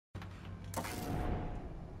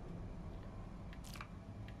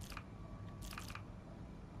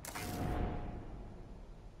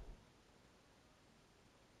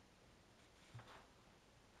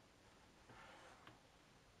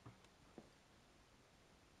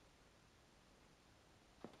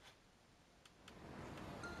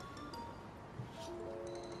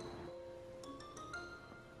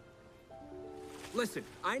Listen,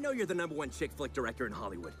 I know you're the #1 chick flick director in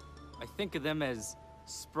Hollywood. I think of them as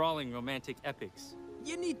sprawling romantic epics.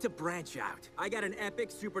 You need to branch out. I got an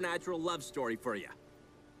epic supernatural love story for you.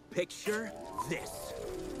 Picture this.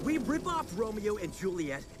 We rip off Romeo and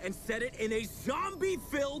Juliet and set it in a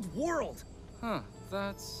zombie-filled world. Huh,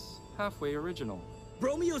 that's halfway original.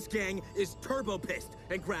 Romeo's gang is turbo pissed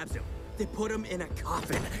and grabs him. They put him in a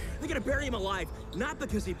coffin. They're gonna bury him alive, not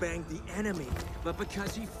because he banged the enemy, but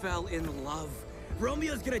because he fell in love.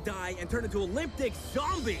 Romeo's gonna die and turn into a limp dick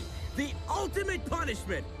zombie. The ultimate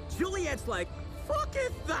punishment. Juliet's like,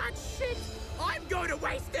 fucketh that shit. I'm going to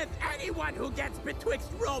wasteth anyone who gets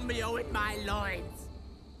betwixt Romeo and my loins.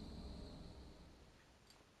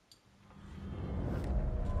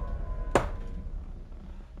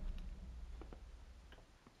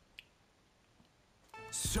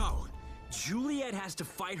 So, Juliet has to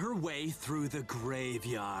fight her way through the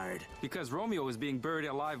graveyard. Because Romeo is being buried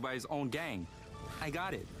alive by his own gang. I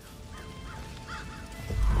got it.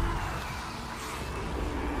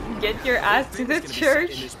 Get your ass to the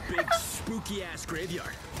church. In this big spooky ass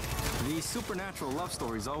graveyard. These supernatural love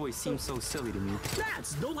stories always seem so silly to me.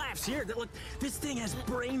 That's no laughs here. Look, this thing has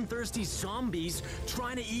brain-thirsty zombies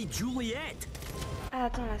trying to eat Juliet. Ah,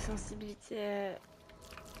 attends, la sensibilité.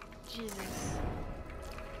 Jesus.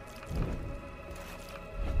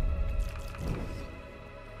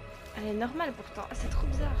 Elle est normale pourtant. Ah, c'est trop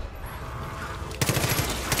bizarre.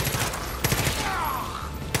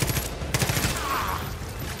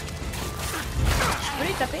 Je peux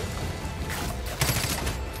les taper?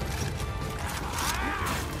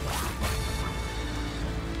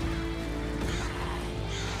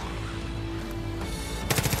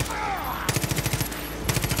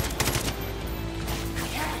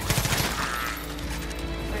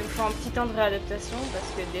 Il me faut un petit temps de réadaptation parce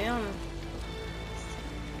que damn,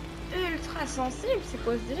 c'est ultra sensible, c'est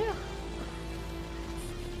quoi ce délire?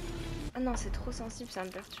 Ah non, c'est trop sensible, ça me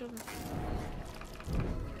perturbe.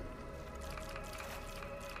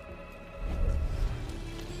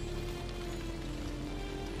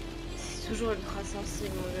 Toujours ultra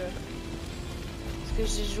sensible, mon jeu. Parce que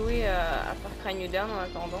j'ai joué à Far Cry New Dawn en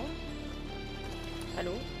attendant.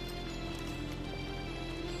 Allô?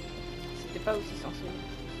 C'était pas aussi sensible.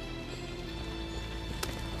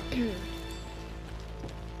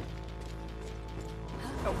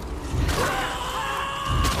 Oh.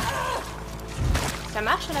 Ça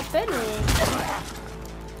marche à l'appel ou...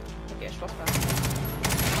 Ok, je pense pas.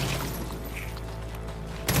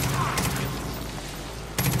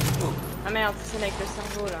 Ah merde, c'est celle avec le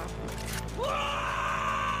cerveau là.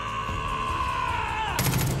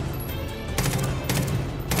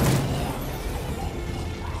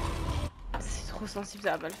 C'est trop sensible,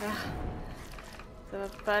 ça va pas le faire. Ça va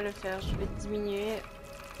pas le faire, je vais diminuer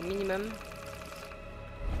au minimum.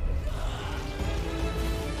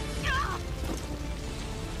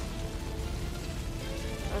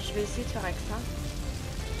 Alors, je vais essayer de faire avec ça.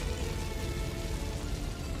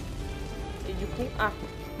 Et du coup, ah.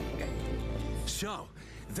 Okay. So,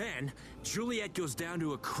 then, Juliet goes down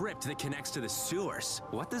to a crypt that connects to the sewers.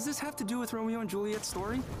 What does this have to do with Romeo and Juliet's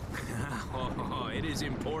story? Oh, it is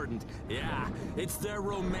important. Yeah, it's their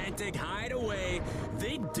romantic hideaway.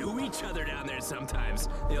 They do each other down there sometimes.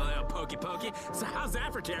 You know, pokey pokey. So how's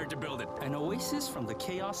that for character building? An oasis from the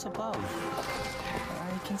chaos above.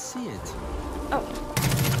 I can see it. Oh.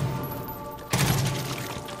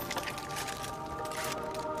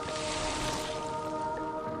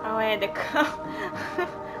 Ah ouais, d'accord.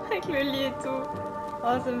 Avec le lit et tout.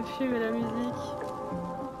 Oh, ça me fume la musique.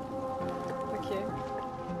 Ok.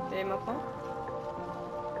 Et maintenant?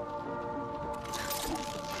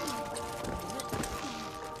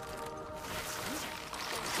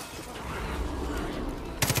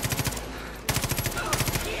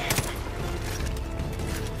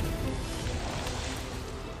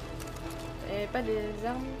 Et pas des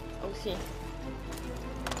armes? Ah, aussi.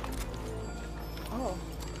 Oh.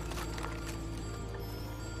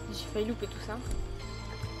 J'ai failli louper tout ça.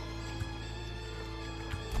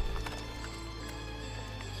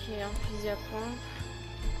 Ok, un fusil à pompe.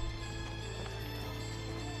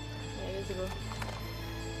 Allez, let's go.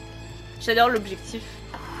 J'adore l'objectif.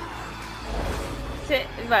 C'est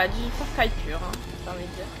voilà, du Far Cry pur, hein, j'ai envie de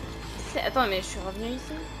dire. Attends, mais je suis revenu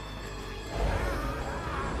ici.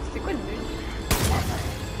 C'était quoi le but?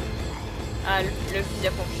 Ah, le fusil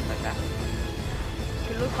à pompe, je préfère. Parce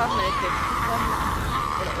que l'autre arme, elle était plus forte.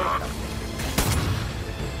 Oh là, oh là, oh là.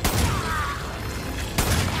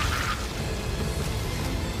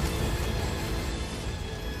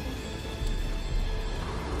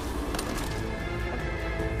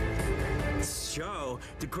 show,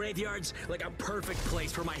 the graveyard's like a perfect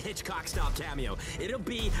place for my Hitchcock-style cameo. It'll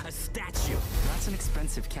be a statue. That's an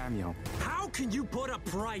expensive cameo. How can you put a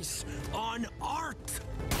price on art?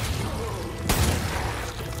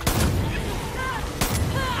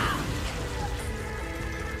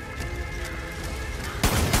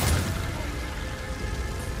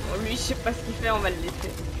 Bon, lui, je sais pas ce qu'il fait, on va le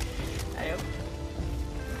laisser. Allez hop.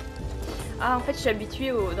 Ah, en fait, je suis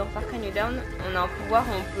habituée dans Far Cry New Dawn, on a un pouvoir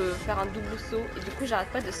où on peut faire un double saut, et du coup, j'arrête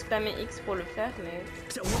pas de spammer X pour le faire, mais...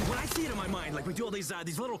 So when I see it in my mind, like we do all these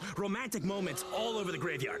little romantic moments all over the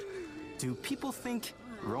graveyard. Do people think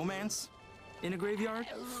romance in a graveyard?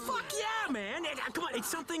 Fuck yeah, man! Come on, it's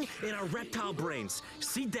something in our reptile brains.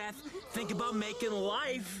 See death, think about making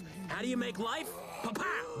life. How do you make life? Pa-pa!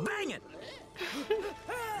 Bang it!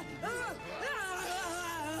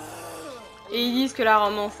 Et ils disent que la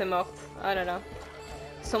romance est morte. Ah là là.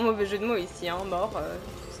 Sans mauvais jeu de mots ici, hein. Mort,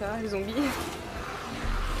 tout ça, les zombies.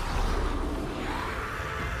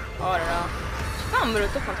 Oh là là. Je sais pas, un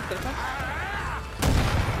molotov, un truc comme ça.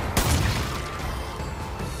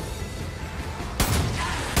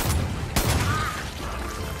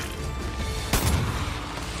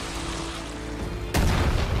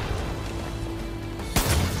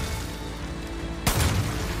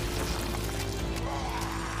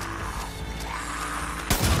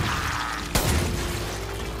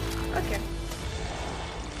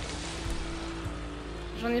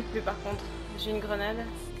 J'en ai plus par contre. J'ai une grenade.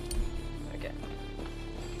 Ok.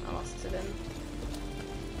 On va voir ce que ça donne.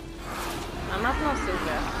 Ah, maintenant c'est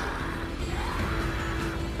ouvert.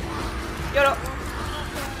 YOLO!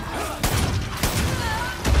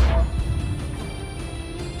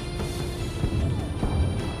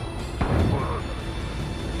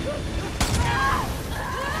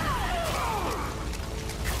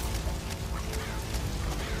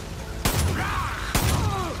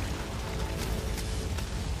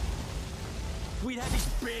 We'd have these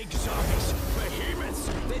big zombies, behemoths.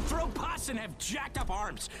 They'd throw pus and have jacked up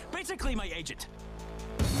arms. Basically my agent.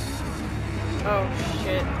 Oh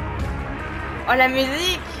shit. Oh la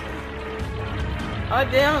musique! Oh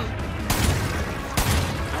damn!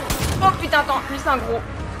 Oh putain, attends, lui c'est un gros.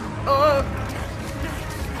 Oh!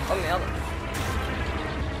 Oh merde.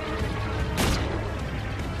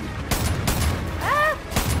 Ah!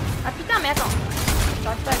 Ah putain, mais attends.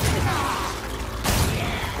 J'arrive pas à viser.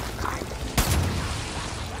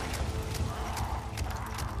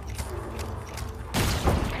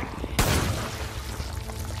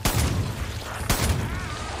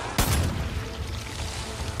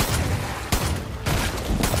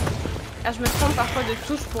 Ah, je me trompe parfois de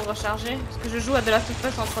touche pour recharger, parce que je joue à de la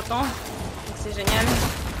souffleuse entre temps, donc c'est génial.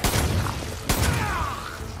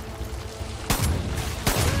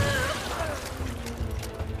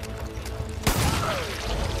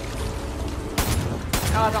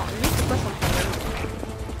 Alors attends, lui c'est quoi son problème?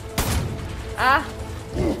 Ah!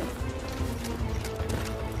 Une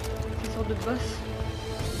sorte de boss.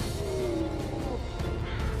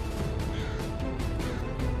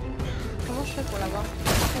 Comment je fais pour l'avoir?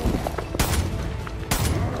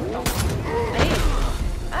 Non. Allez.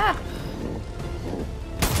 Ah!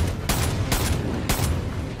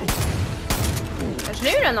 Je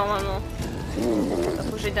l'ai eu là normalement. Il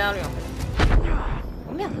faut que j'aille derrière lui en fait.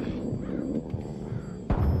 Oh merde!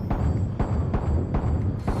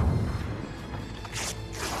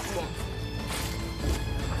 Bon.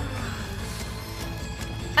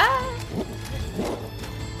 Ah!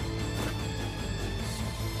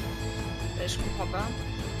 Je comprends pas.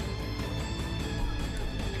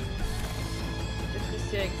 Peut-être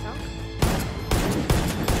ici avec ça.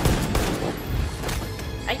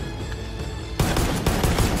 Aïe!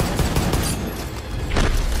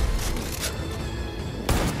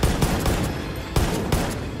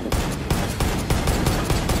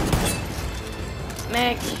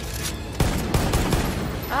 Mec!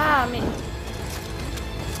 Ah, mais...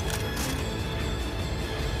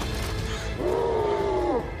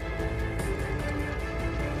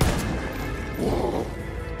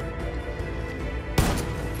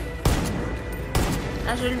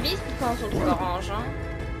 Ah, je le vise putain sur le truc orange, hein.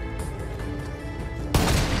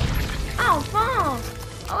 Ah, enfin!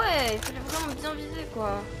 Ah ouais, il fallait vraiment bien viser,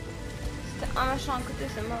 quoi. C'était un machin à côté,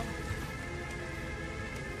 c'est mort.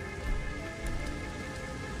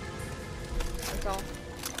 Attends.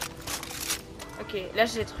 Ok, là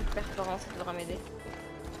j'ai des trucs perforants, ça devrait m'aider.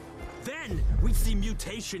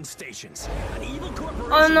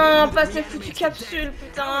 Oh non, pas ces foutues capsules,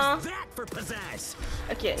 putain.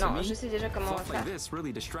 Ok, non, je sais déjà comment on va faire. I'm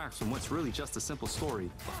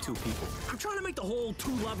trying to make the whole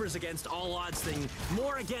two lovers against all odds thing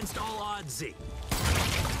more against all odds-y.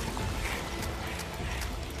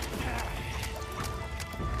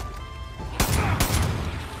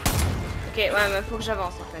 ouais, mais faut que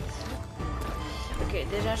j'avance en fait. Ok,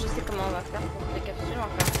 déjà je sais comment on va faire pour récapituler, on va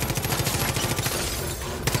faire.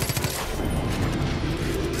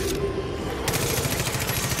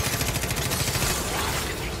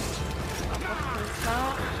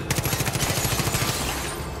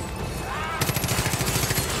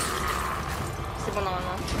 C'est bon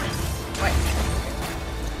normalement. Ouais.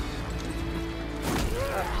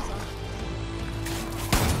 Oh putain.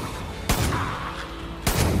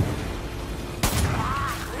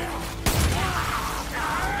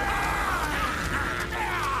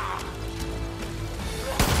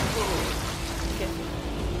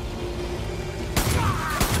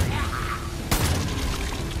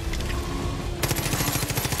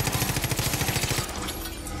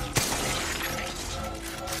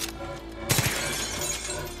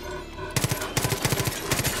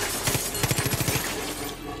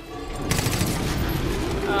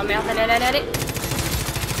 Oh merde, allez.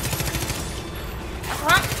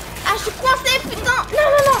 Attends. Ah, je suis coincée, putain.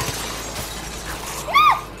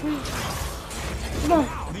 Non. Bon.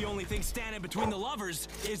 The only thing standing between the lovers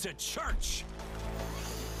is a church.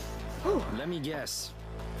 Let me guess.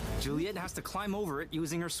 Juliet has to climb over it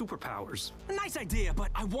using her superpowers. A nice idea, but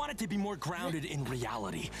I want it to be more grounded in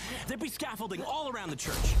reality. There'd be scaffolding all around the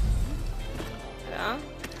church. Là.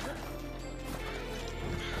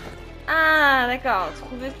 Ah, d'accord.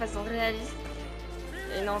 Trouver de façon réaliste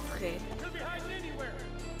une entrée.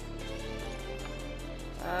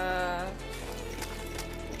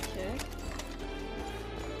 Ok.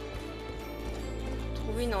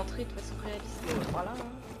 Trouver une entrée de façon réaliste. Voilà.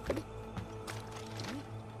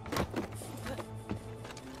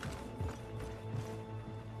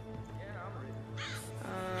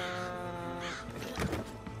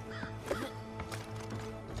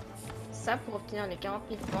 Ça, pour obtenir les 40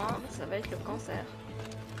 000 points, ça va être le cancer.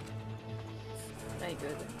 My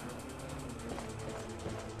god.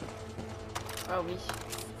 Ah oui.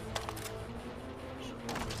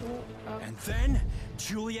 And then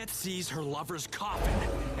Juliet sees her lover's coffin,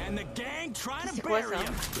 and the gang trying to bury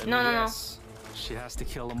him. Non. She has to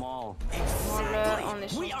kill them all.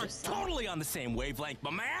 Exactly. We are totally on the same wavelength,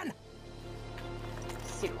 my man.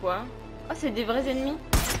 C'est quoi? Oh, c'est des vrais ennemis.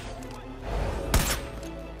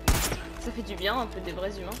 Ça fait du bien, un peu des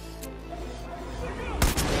vrais humains.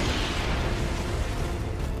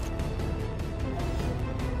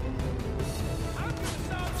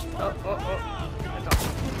 Oh. Attends.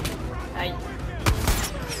 Aïe.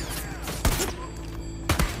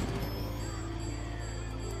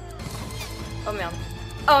 Oh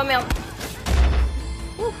merde.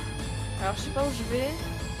 Ouf. Alors je sais pas où je vais.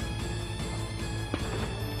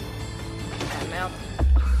 Ah merde.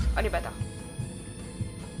 Oh les bâtards.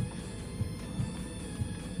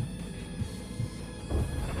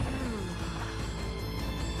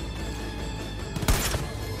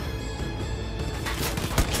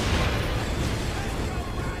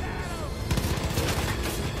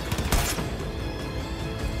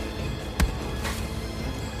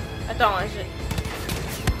 Attends,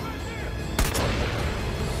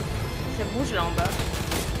 ça bouge là en bas.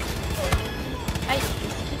 Aïe,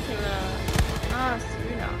 c'est qui me... Ah, c'est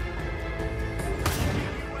lui là.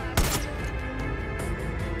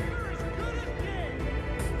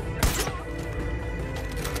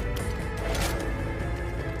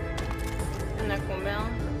 Il y en a combien?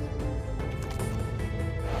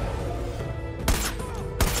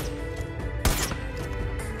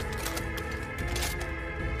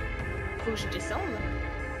 Faut que je descende.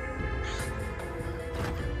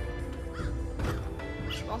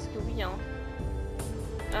 Je pense que oui, hein.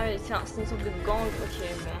 Ah, c'est une sorte de gang, ok,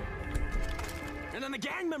 bon. And then the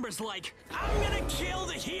gang member's like, I'm gonna kill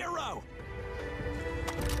the hero.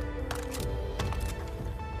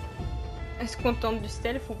 Est-ce qu'on tente du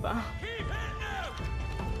stealth ou pas?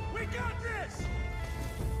 We got this.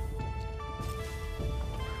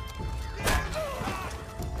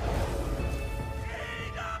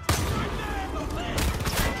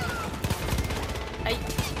 Aïe.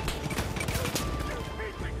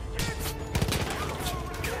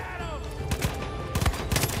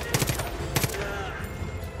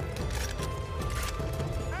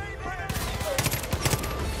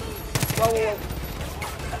 Wow.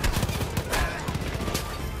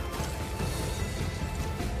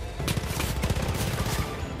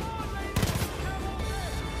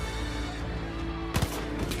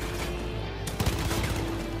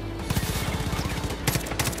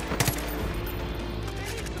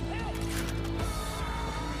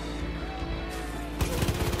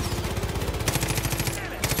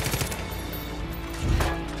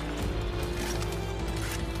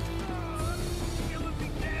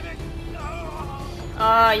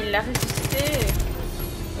 Ah, il l'a ressuscité.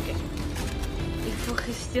 faut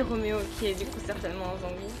réciter Roméo, qui est du coup certainement un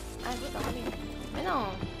zombie. Ah, c'est pas Roméo. Mais non.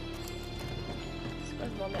 C'est quoi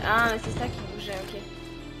ce bordel? Ah, mais c'est ça qui bougeait, ok.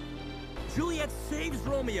 Juliet saves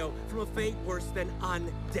Romeo from a fate worse than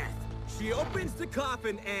undeath. She opens the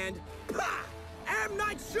coffin and... Pah! M.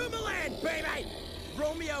 Night Shyamalan, baby!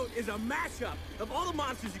 Romeo is a mashup of all the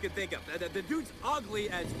monsters you can think of. The dude's ugly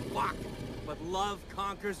as fuck, but love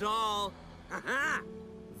conquers all. Haha!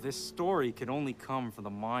 This story could only come from the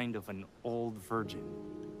mind of an old virgin.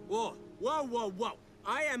 Whoa, whoa, whoa, whoa.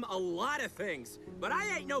 I am a lot of things, but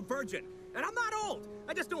I ain't no virgin. And I'm not old.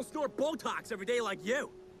 I just don't snort Botox every day like you.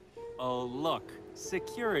 Oh, look.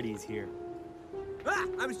 Security's here. Ah,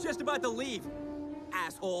 I was just about to leave,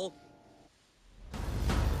 asshole.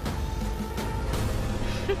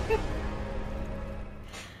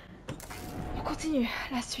 On continue,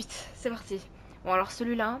 la suite, c'est parti. Bon alors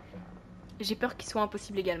celui-là, j'ai peur qu'il soit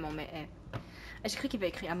impossible également, mais j'ai cru qu'il avait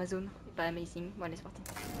écrit Amazon, et pas Amazing. Bon allez c'est parti.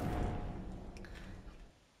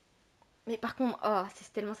 Mais par contre, oh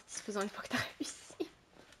c'est tellement satisfaisant une fois que t'as réussi.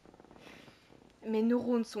 Mes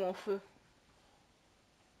neurones sont en feu.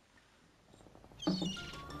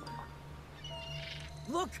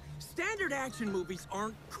 Look, standard action movies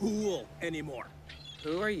aren't cool anymore.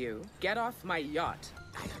 Who are you? Get off my yacht.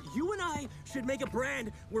 You and I should make a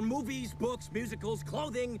brand where movies, books, musicals,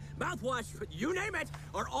 clothing, mouthwash, you name it,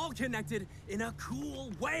 are all connected in a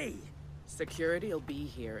cool way. Security'll be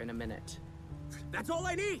here in a minute. That's all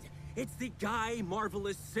I need. It's the Guy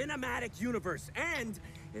Marvelous Cinematic Universe, and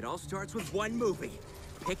it all starts with one movie.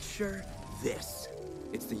 Picture this.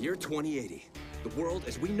 It's the year 2080. The world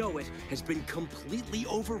as we know it has been completely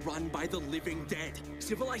overrun by the living dead.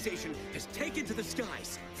 Civilization has taken to the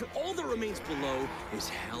skies, for all that remains below is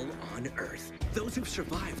hell on earth. Those who've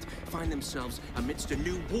survived find themselves amidst a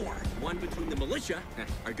new war, one between the militia,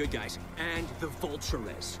 our good guys, and the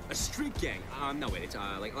Vultures, a street gang. No wait, it's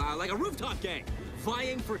like a rooftop gang,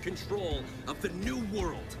 vying for control of the new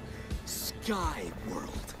world, Sky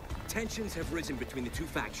World. Tensions have risen between the two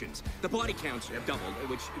factions. The body counts have doubled,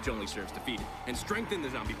 which only serves to feed and strengthen the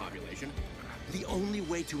zombie population. The only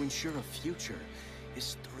way to ensure a future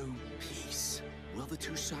is through peace. Will the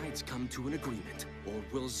two sides come to an agreement, or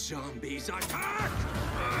will zombies attack?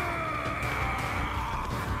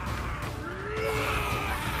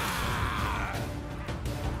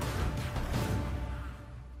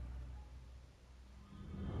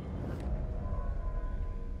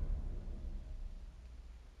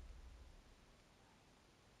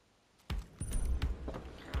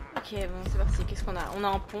 Ok, bon, c'est parti. Qu'est-ce qu'on a? On a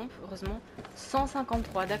un pompe, heureusement.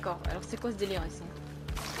 153, d'accord. Alors, c'est quoi ce délire ici?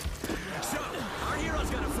 So, our hero's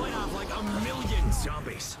gonna fight off like a million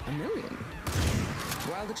zombies. A million?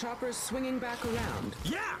 While the chopper's swinging back around.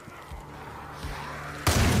 Yeah!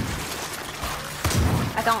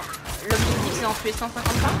 Attends, l'objectif c'est d'en tuer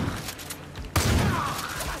 153?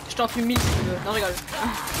 Je t'en tue 1000 si tu veux. Non, je rigole.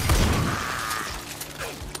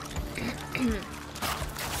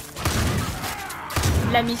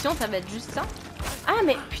 La mission, ça va être juste ça. Ah,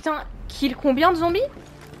 mais putain, kill combien de zombies?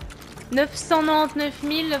 999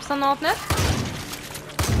 999.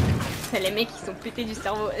 C'est les mecs qui sont pétés du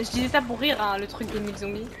cerveau. Je disais ça pour rire, hein, le truc des 1000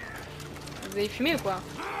 zombies. Vous avez fumé ou quoi?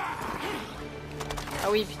 Ah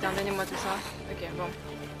oui, putain, donnez-moi tout ça. Ok, bon.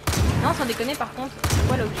 Non, sans déconner, par contre, c'est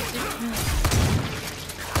quoi l'objectif?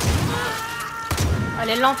 Oh, elle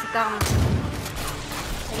est lente cette arme.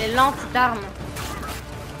 Elle est lente cette arme.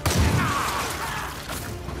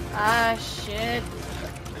 Ah shit.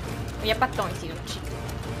 Il n'y a pas de temps ici donc cheat.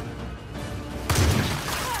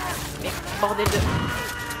 Mais bordel de...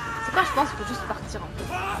 C'est quoi je pense qu'il faut juste partir un peu.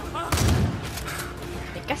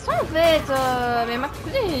 Mais casse-toi en fait. Mais ma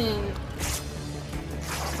cousine.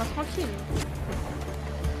 Sois tranquille.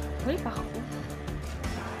 Oui par contre.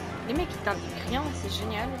 Les mecs ils t'indiquent rien, c'est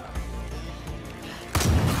génial.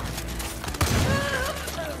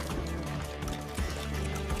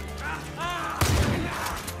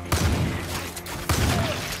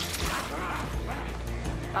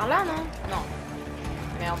 Par là, non? Non.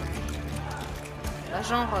 Merde. Là,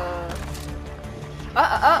 genre...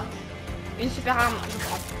 Ah! Une super arme, je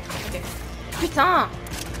prends. Ok. Putain!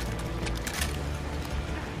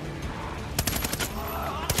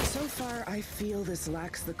 So far, I feel this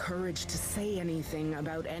lacks the courage to say anything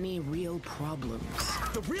about any real problems.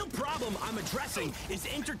 The real problem I'm addressing is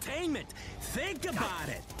entertainment. Think about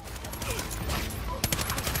it.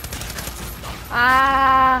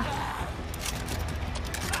 Ah!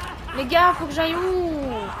 Les gars, faut que j'aille où?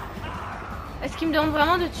 Est-ce qu'il me demande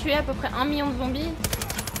vraiment de tuer à peu près 1 million de zombies?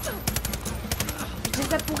 Je dis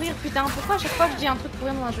ça pour rire, putain. Pourquoi à chaque fois que je dis un truc pour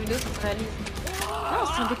rire dans un jeu vidéo, ça se réalise? Non,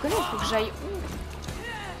 sans déconner, faut que j'aille où?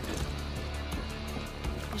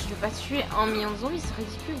 vais pas tuer 1 million de zombies, c'est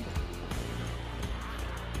ridicule.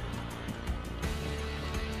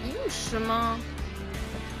 Il est où le chemin?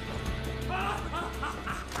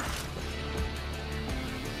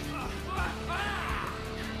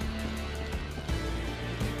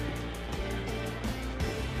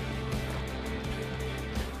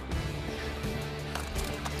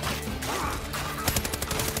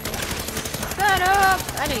 Salope!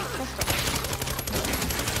 Allez, casse-toi.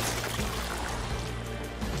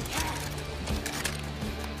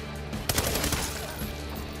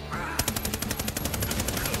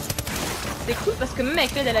 C'est cool parce que même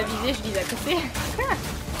avec l'aide à la visée, je vise à côté.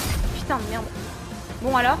 Putain de merde.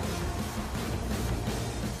 Bon alors.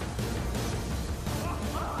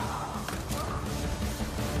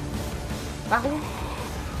 Par où?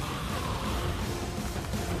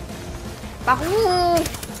 Par où?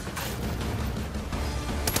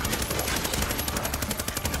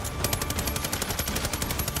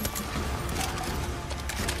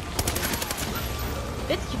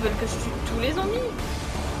 Peut-être qu'ils veulent que je tue tous les zombies.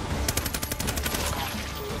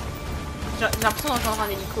 J'ai l'impression d'entendre un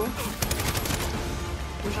hélico.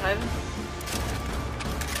 Ou je rêve.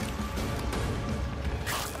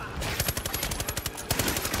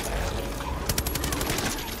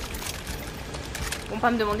 Bon, pas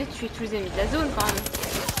me demander de tuer tous les ennemis de la zone quand même.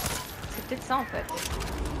 C'est peut-être ça en fait.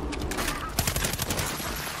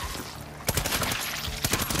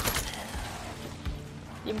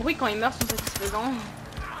 Les bruits quand ils meurent sont satisfaisants.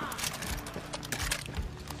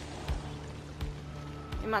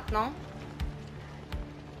 Et maintenant?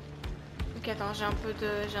 Ok, attends, j'ai un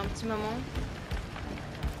petit moment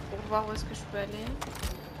pour voir où est-ce que je peux aller.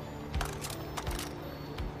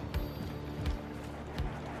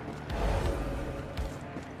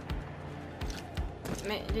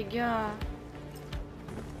 Mais les gars...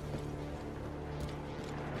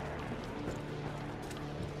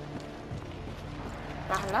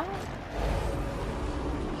 Par là?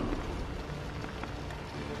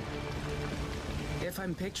 If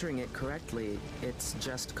I'm picturing it correctly, it's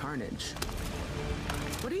just carnage.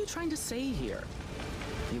 What are you trying to say here?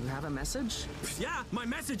 You have a message? Yeah, my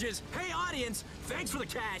message is, hey audience, thanks for the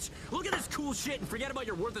cash. Look at this cool shit and forget about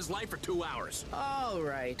your worthless life for 2 hours. All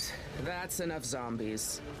right, that's enough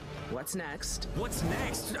zombies. What's next? What's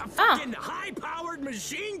next? A fucking high-powered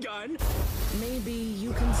machine gun? Maybe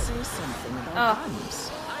you can say something about guns.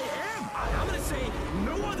 I am! I'm gonna say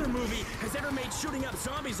no other movie has ever made shooting up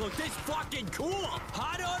zombies look this fucking cool!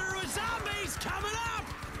 Hot odor of zombies coming up!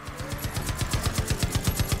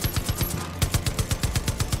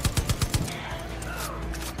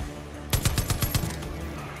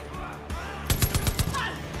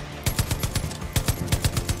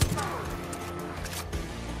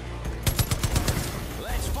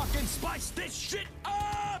 Let's fucking spice this shit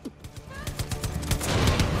up!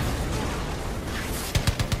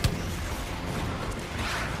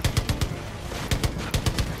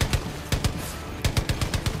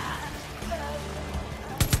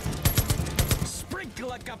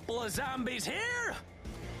 Sprinkle a couple of zombies here!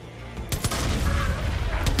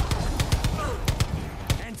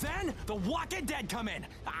 And then the Walking Dead come in.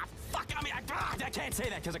 Ah, fuck, I can't say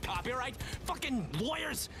that because of copyright. Fucking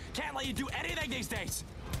lawyers can't let you do anything these days.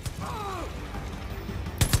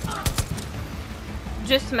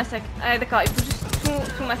 Juste massacre. Ah d'accord, il faut juste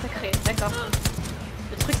tout massacrer, d'accord.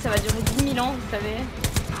 Le truc ça va durer 10 000 ans, vous savez.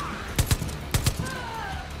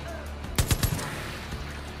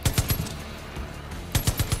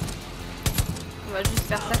 On va juste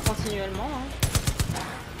faire ça continuellement. Hein.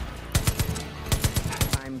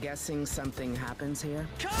 I'm guessing something happens here.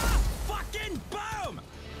 Fucking boom!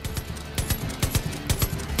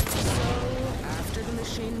 After the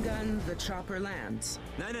machine gun, the chopper lands.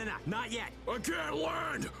 No, not yet. I can't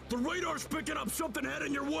land! The radar's picking up something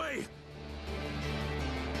heading your way!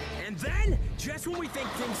 And then, just when we think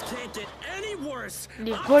things can't get any worse,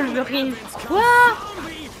 Les Wolverines. Quoi?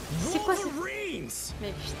 C'est quoi ça?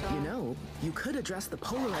 Mais putain. You know, you could address the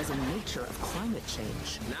polarizing nature of climate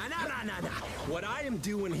change. Nah. What I am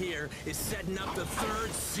doing here is setting up the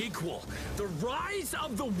 3rd sequel, The Rise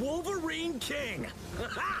of the Wolverine King.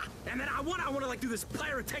 And then I wanna like do this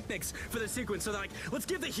pyrotechnics for the sequence. So like, let's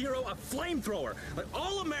give the hero a flamethrower, like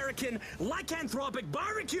all-American, lycanthropic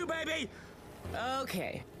barbecue, baby.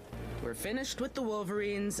 Okay, we're finished with the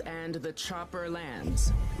Wolverines and the chopper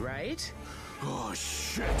lands, right? Oh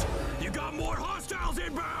shit! You got more hostiles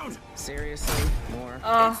inbound! Seriously? More?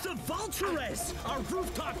 It's the Vultures! Our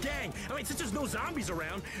rooftop gang! I mean, since there's no zombies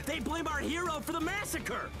around, they blame our hero for the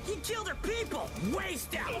massacre! He killed our people!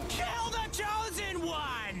 Waste out! Kill the Chosen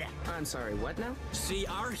One! I'm sorry, what now? See,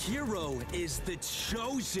 our hero is the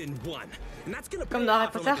Chosen One. And that's gonna Comme pay dans Harry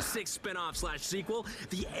off in Potter. like a 6th spin-off / sequel,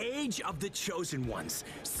 The Age of the Chosen Ones.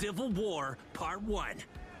 Civil War, Part 1.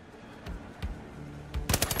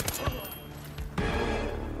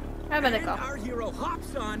 Ah bah And d'accord. our hero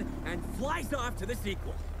hops on and flies off to the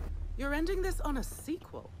sequel. You're ending this on a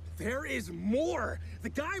sequel. There is more! The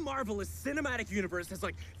Guy Marvelous cinematic universe has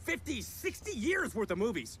like 50, 60 years worth of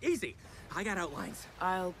movies. Easy. I got outlines.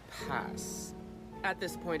 I'll pass. At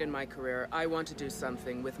this point in my career, I want to do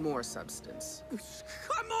something with more substance.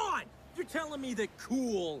 Come on! You're telling me that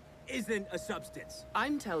cool isn't a substance.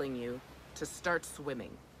 I'm telling you to start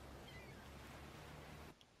swimming.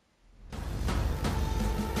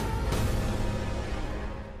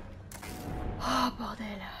 Oh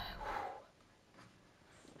bordel.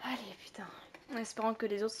 Allez putain. En espérant que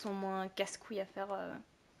les autres sont moins casse-couilles à faire.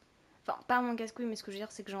 Enfin, pas moins casse-couilles, mais ce que je veux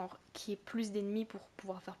dire, c'est que genre qu'il y ait plus d'ennemis pour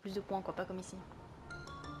pouvoir faire plus de points, quoi, pas comme ici.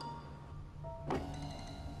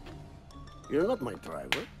 You're not my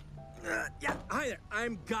driver. Yeah, hi there.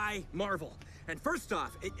 I'm Guy Marvel. And first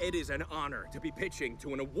off, it is an honor to be pitching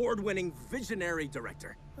to an award-winning visionary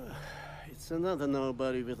director. It's another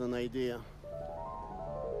nobody with an idea.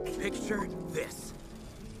 Picture this.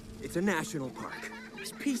 It's a national park.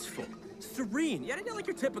 It's peaceful, serene, yet like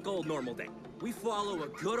your typical normal day. We follow a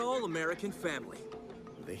good old American family.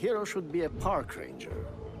 The hero should be a park ranger.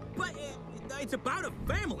 But it's about a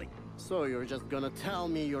family. So you're just gonna tell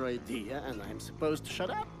me your idea and I'm supposed to shut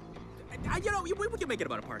up? You know, we can make it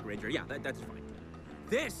about a park ranger. Yeah, that's fine.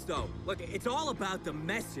 This, though, look, it's all about the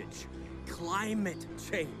message. Climate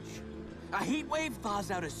change. A heat wave thaws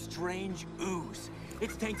out a strange ooze.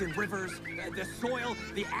 It's tainting rivers, the soil,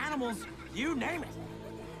 the animals, you name it.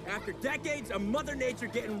 After decades of Mother Nature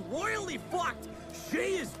getting royally fucked,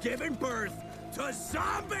 she is giving birth to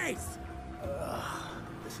zombies!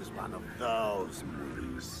 This is one of those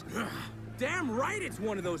movies. Damn right it's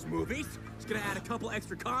one of those movies. It's gonna add a couple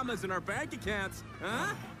extra commas in our bank accounts,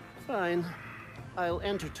 huh? Fine. I'll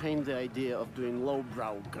entertain the idea of doing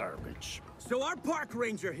lowbrow garbage. So our park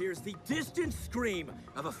ranger hears the distant scream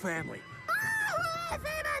of a family.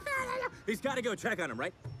 He's gotta go check on him,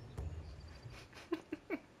 right?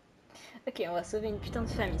 Ok, on va sauver une putain de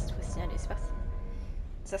famille cette fois-ci, allez, c'est parti.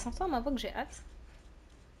 Ça s'entend à ma voix que j'ai hâte.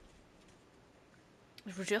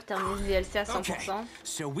 Je vous jure, terminer le DLC à 100%. Okay,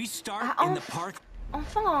 so we start Ah, in the park.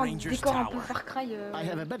 Enfin, un Ranger's décor un peu Tower. Far Cry. I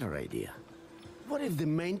have a better idea. What if the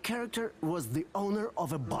main character was the owner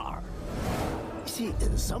of a bar? See,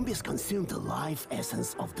 zombies consume the life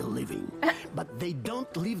essence of the living, but they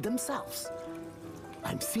don't live themselves.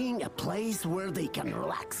 I'm seeing a place where they can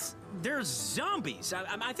relax. They're zombies.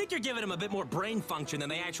 I think you're giving them a bit more brain function than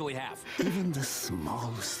they actually have. Even the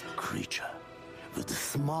smallest creature with the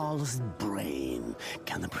smallest brain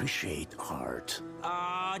can appreciate art.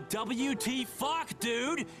 WT fuck,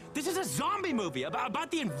 dude. This is a zombie movie about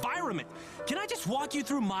the environment. Can I just walk you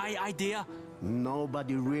through my idea?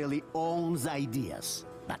 Nobody really owns ideas,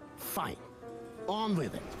 but fine. On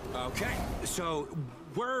with it. Okay, so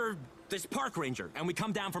we're this park ranger, and we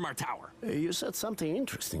come down from our tower. You said something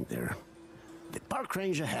interesting there. The park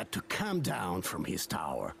ranger had to come down from his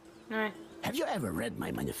tower. Ouais. Have you ever read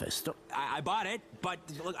my manifesto? I bought it, but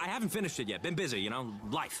look, I haven't finished it yet. Been busy, you know,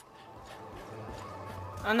 life.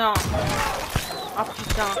 Oh non. Oh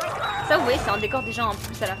putain. Ça, vous voyez, c'est un décor déjà en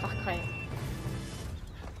plus à la Far Cry.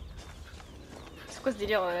 C'est quoi ce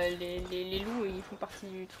délire les loups, ils font partie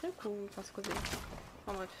du truc ou... Enfin, c'est quoi ce délire?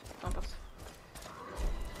 Enfin bref, peu importe.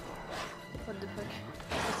 What the fuck?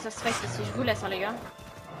 Ça se fait si je vous laisse, hein, les gars.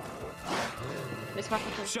 Laisse-moi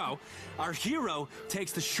continuer. So, our hero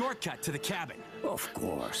takes the shortcut to the cabin. Of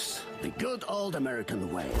course. The good old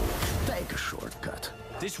American way. Take a shortcut.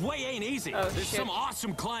 This way ain't easy. Oh, There's shit. some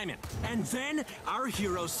awesome climbing. And then our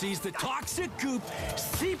hero sees the toxic goop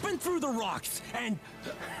seeping through the rocks and...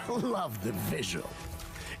 Love the visual.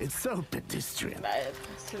 It's so pedestrian. Bah,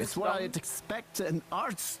 It's what I'd expect an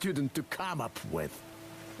art student to come up with.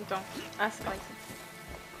 Attends. Ah, c'est par ici.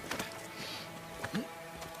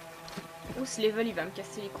 Ouh, ce level il va me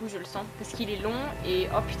casser les couilles, je le sens. Parce qu'il est long et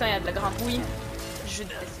oh putain, il y a de la grimpouille. Je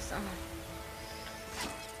déteste ça.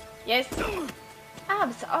 Yes! Ah,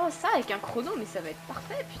 mais ça, oh, ça avec un chrono, mais ça va être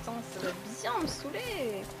parfait, putain, ça va bien me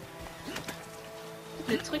saouler.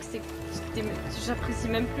 Le truc, c'est que j'apprécie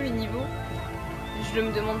même plus les niveaux. Je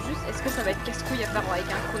me demande juste, est-ce que ça va être casse-couille à faire avec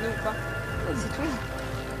un chrono ou pas? C'est tout.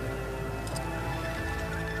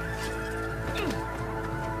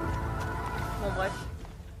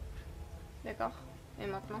 D'accord. Et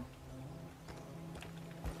maintenant?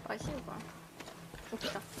 Par ici ou quoi? Oh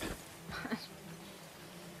putain.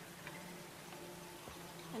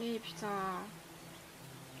 Allez putain.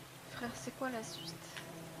 Frère, c'est quoi la suite?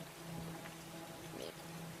 Mais...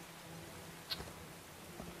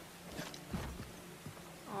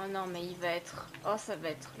 Oh non mais il va être... Oh ça va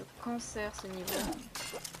être le cancer ce niveau.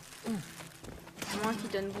 Moins qu'il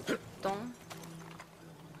donne beaucoup de temps.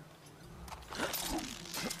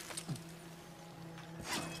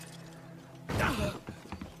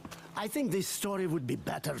 I think this story would be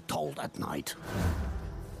better told at night.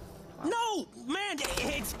 No, man,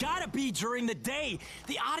 it's gotta be during the day.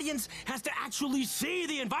 The audience has to actually see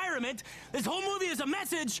the environment. This whole movie is a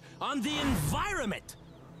message on the environment.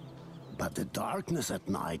 But the darkness at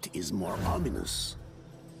night is more ominous.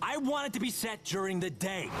 I want it to be set during the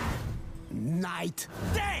day. Night.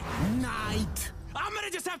 Day! Night. I'm gonna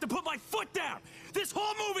just have to put my foot down. This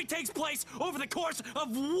whole movie takes place over the course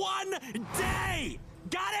of one day.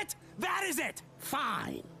 Got it? That is it.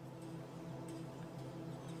 Fine.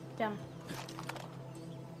 Damn.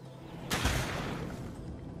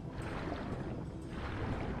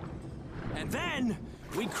 And then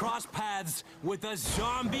we cross paths with a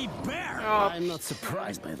zombie bear. Oh, I'm not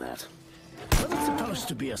surprised by that. But it's supposed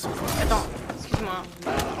to be a surprise. attends, excuse-moi.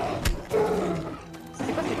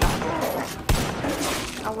 C'est quoi cette arme?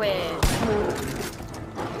 Ah ouais.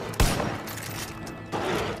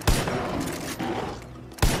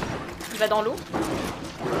 Il va dans l'eau?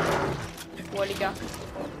 Ouais les gars.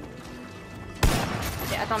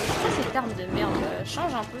 Et attends, mais pourquoi cette arme de merde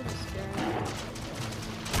change un peu parce que...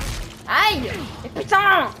 Aïe! Et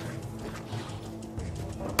putain!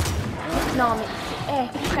 Non mais... Eh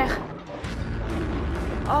frère!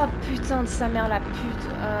 Oh putain de sa mère la pute.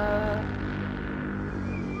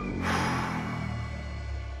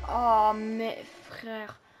 Oh mais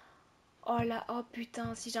frère. Oh là, oh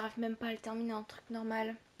putain, si j'arrive même pas à le terminer en truc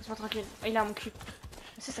normal. Laisse-moi tranquille. Oh, il a mon cul.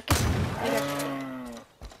 C'est ça casse.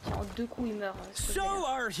 Tiens, en 2 coups il meurt. So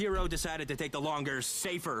our hero decided to take the longer,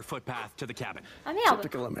 safer footpath to the cabin. Ah merde!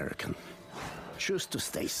 Typical American. Choose to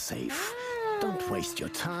stay safe. Don't waste your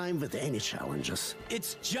time with any challenges.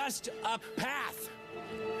 It's just a path.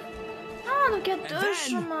 Ah, donc il y a And 2 then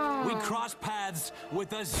chemins. we cross paths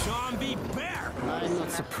with a zombie bear. I'm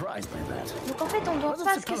not surprised by that. Donc en fait on doit Wasn't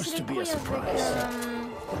pas se supposed casser to les be a couilles avec... surprise.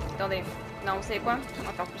 Attendez, non vous savez quoi? On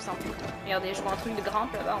va faire plus simple. Regardez, je vois un truc de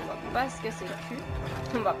grimpe là-bas, on va pas se casser le cul.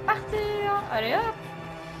 On va partir. Allez hop.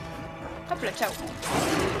 Hop là, ciao.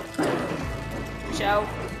 Ciao.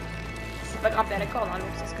 C'est pas grimper à la corde, hein, donc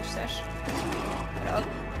c'est ce que je sache. Voilà, hop.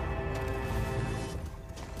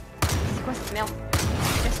 C'est quoi cette merde?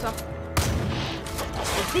 Casse-toi.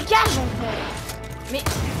 Mais dégage en fait. Mais...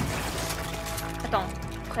 Attends,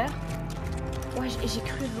 frère. Ouais, j'ai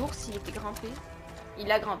cru l'ours, il était grimpé.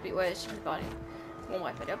 Il a grimpé, ouais, j'ai pu parler. Bon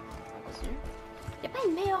bref, allez hop, on continue. Y'a pas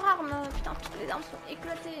une meilleure arme? Putain, toutes les armes sont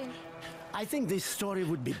éclatées. I think this story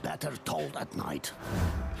would be better told at night.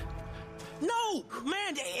 No,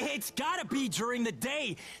 man, it's gotta be during the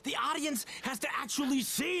day. The audience has to actually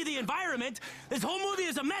see the environment. This whole movie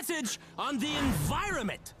is a message on the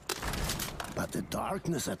environment. But the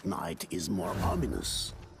darkness at night is more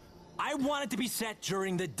ominous. I want it to be set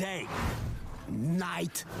during the day.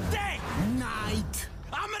 Night. Day! Night.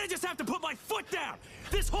 I'm gonna just have to put my foot down.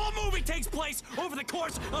 This whole movie takes place over the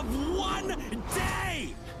course of one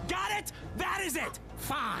day. Got it? That is it.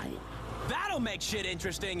 Fine. That'll make shit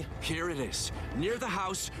interesting. Here it is. Near the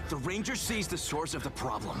house, the ranger sees the source of the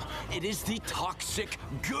problem. It is the toxic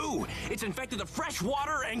goo. It's infected the fresh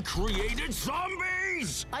water and created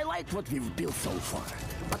zombies! I like what we've built so far.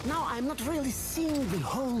 But now I'm not really seeing the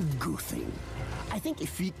whole goo thing. I think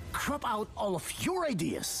if we crop out all of your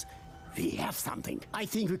ideas, we have something. I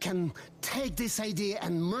think we can take this idea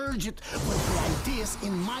and merge it with the ideas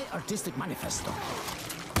in my artistic manifesto.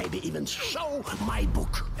 Maybe even show my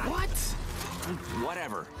book. What?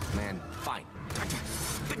 Whatever, man. Fine.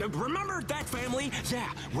 Remember that family?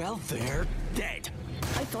 Yeah, well, they're dead.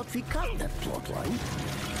 I thought we cut that plot line.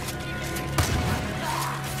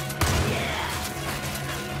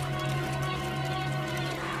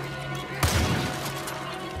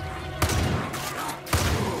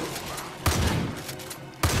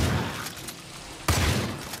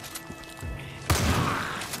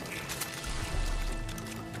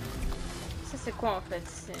 C'est quoi en fait?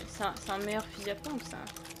 C'est un meilleur fusil à pompe ça.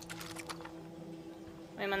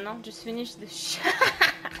 Ouais maintenant, just finish the shit.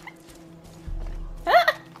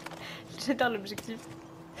 J'adore l'objectif.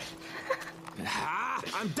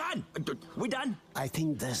 I'm done. We done? I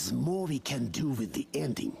think there's more we can do with the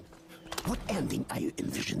ending. What ending are you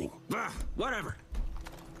envisioning? Whatever.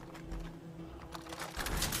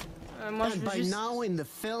 Moi je And veux by juste... now in the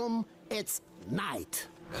film, it's night.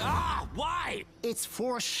 Ah, why? It's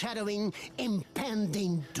foreshadowing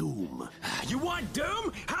impending doom. You want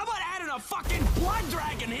doom? How about adding a fucking blood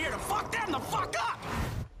dragon here to fuck them the fuck up?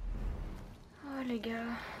 Oh les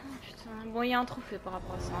gars, oh, putain. Bon, il y a un trophée par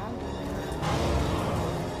rapport à ça. Hein.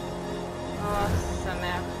 Oh, sa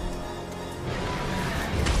mère.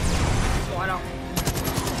 Bon alors.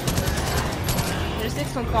 Je sais que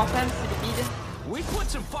son point faible c'est le bide. We put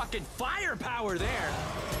some fucking firepower there.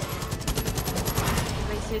 On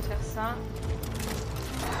va essayer de faire ça.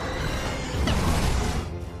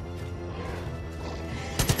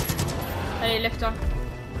 Allez, lève-toi.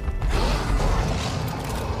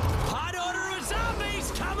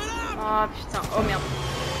 Oh putain, oh merde.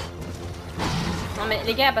 Non mais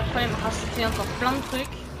les gars, y'a pas de problème, rajouter encore plein de trucs.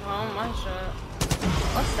 Vraiment, moi je...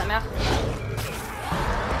 Oh, c'est sa mère.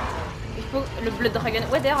 Il faut le Blood Dragon.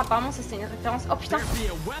 Ouais, d'ailleurs, apparemment, ça c'est une référence. Oh putain.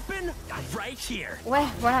 Ouais,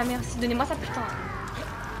 voilà, merci. Donnez-moi ça, putain.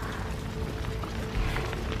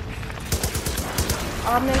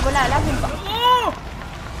 Oh, mais voilà, là, vous me parlez. Oh!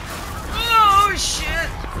 Oh shit!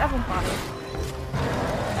 Là, vous me parlez.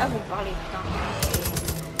 Là, vous me parlez, putain.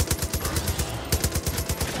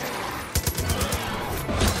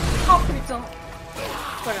 Oh putain!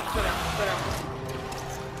 Voilà, voilà, voilà.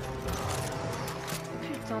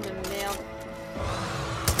 Putain de merde.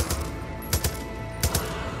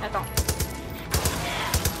 Attends.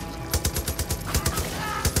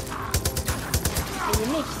 Et les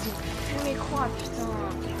mecs ils ont fumé quoi, putain.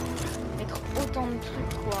 Mettre autant de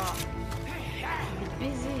trucs quoi. Les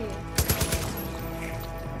baiser.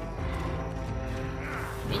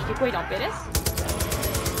 Et il fait quoi, il est en PLS?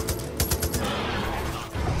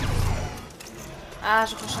 Ah,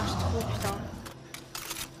 je recharge trop, putain.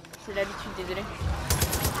 C'est l'habitude, désolé.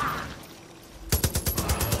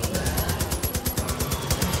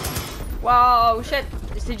 Waouh, shit.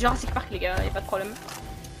 C'est Jurassic Park, les gars, y'a pas de problème.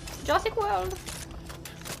 C'est Jurassic World.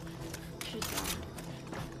 Putain.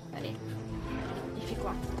 Allez. Il fait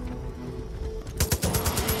quoi?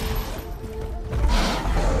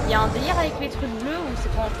 Il y a un délire avec les trucs bleus ou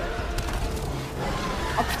c'est quoi en fait?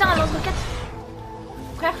 Oh putain, un lance-roquette.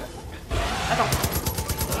 Frère. Attends.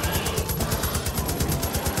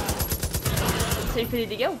 Ça lui fait des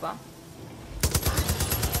dégâts ou pas?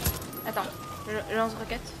 Attends, je lance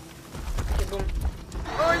roquette. Ok, boum.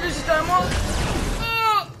 Oh, il est juste à moi.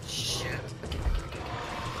 Oh shit. Ok.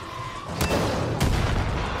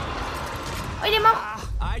 Oh, il est mort.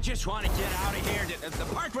 I just want to get out of here. The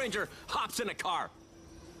park ranger hops in a car.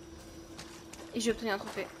 Et j'ai obtenu un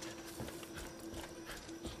trophée.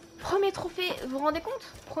 Premier trophée, vous vous rendez compte?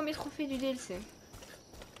 Premier trophée du DLC.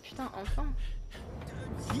 Putain, enfin.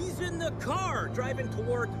 He's in the car, driving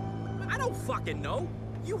toward... I don't fucking know.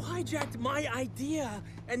 You hijacked my idea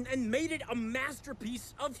and made it a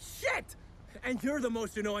masterpiece of shit. And you're the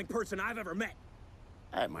most annoying person I've ever met.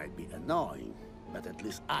 I might be annoying, but at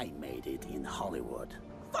least I made it in Hollywood.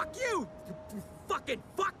 Fuck you! You fucking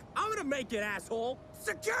fuck! I'm gonna make it, asshole!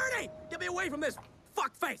 Security! Get me away from this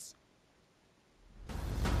fuck face!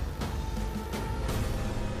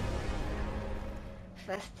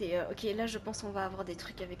 Fast et ok, là je pense qu'on va avoir des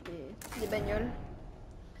trucs avec les bagnoles.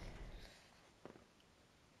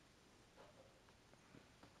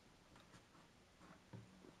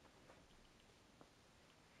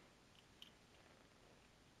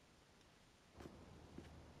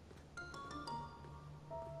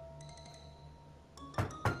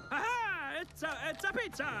 Aha! It's a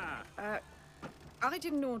pizza! I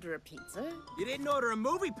didn't order a pizza. You didn't order a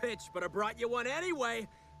movie pitch, but I brought you one anyway.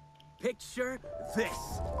 Picture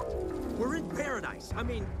this. We're in paradise. I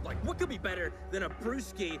mean, like, what could be better than a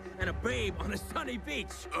brewski and a babe on a sunny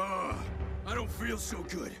beach? I don't feel so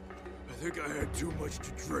good. I think I had too much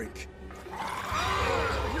to drink.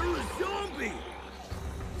 You're a zombie!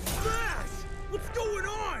 Smash! What's going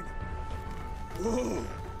on? Whoa,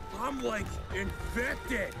 I'm like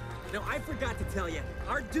infected. Now, I forgot to tell you,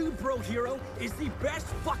 our dude bro hero is the best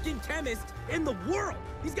fucking chemist in the world.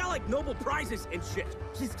 He's got like Nobel Prizes and shit.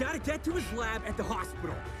 He's got to get to his lab at the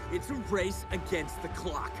hospital. It's a race against the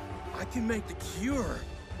clock. I can make the cure,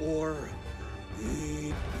 or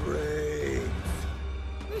eat brains.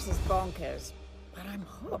 This is bonkers, but I'm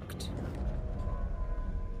hooked.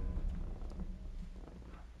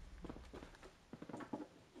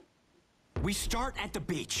 We start at the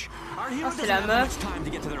beach. Our Oh, hero c'est doesn't la have meuf. much time to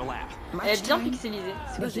get to their lab. Elle est bien pixelisée.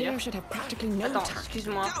 C'est quoi ce Vidéos délire? should have practically no Attends, time.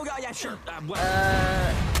 excuse-moi. Oh, yeah, sure. What?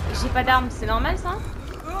 J'ai pas d'armes, c'est normal ça?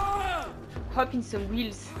 Hop in some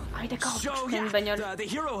wheels. Ah oui, d'accord, So je prends une bagnole. the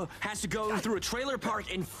hero has to go through a trailer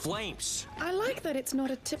park in flames. I like that it's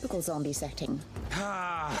not a typical zombie setting.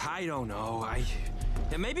 I don't know.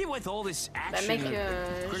 Maybe with all this Bah action. mec,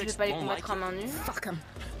 je vais pas les combattre à main nue. Fuck 'em.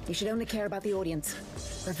 You should only care about the audience.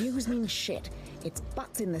 Reviews mean shit. It's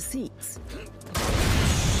butts in the seats.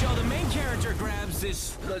 So the main character grabs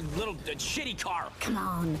this little shitty car. Come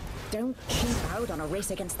on, don't cheap out on a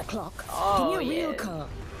race against the clock. Oh, Give me a real yeah. car.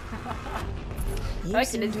 Ouais, You qu'il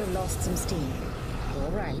seem est- to have lost some steam.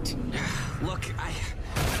 All right. Look,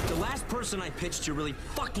 the last person I pitched to really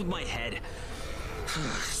fucked with my head.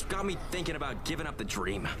 It's got me thinking about giving up the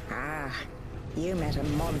dream. Ah, you met a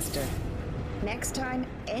monster. Next time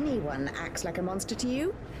anyone acts like a monster to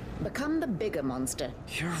you, become the bigger monster.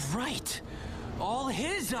 You're right. All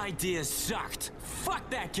his ideas sucked. Fuck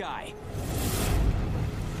that guy.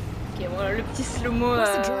 Ok, bon, le petit slow-mo.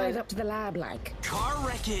 What's the drive up to the lab like? Car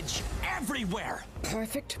wreckage everywhere.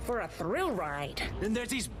 Perfect for a thrill ride. And there's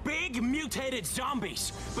these big mutated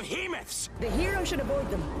zombies. Behemoths. The hero should avoid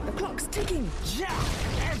them. The clock's ticking. Yeah,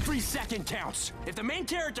 every second counts. If the main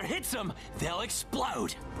character hits them, they'll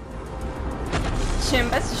explode. Je sais même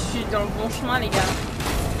pas si je suis dans le bon chemin, les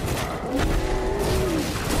gars.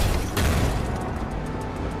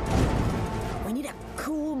 We need a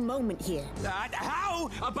cool moment here. How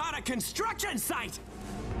about a construction site?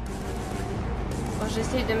 Bon,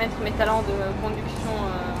 j'essaye de mettre mes talents de conduction.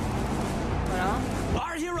 Voilà.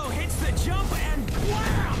 Our hero hits the jump and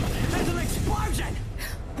wham! There's an explosion!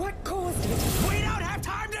 What caused it? We don't have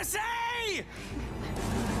time to say!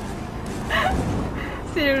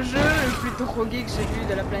 C'est le jeu le plus drogué que j'ai vu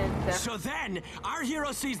de la planète Terre. So then, our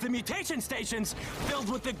hero sees the mutation stations filled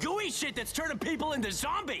with the gooey shit that's turning people into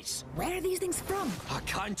zombies. Where are these things from? A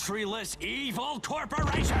countryless evil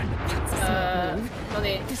corporation.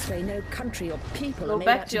 Attendez. This way, no country or people are Go made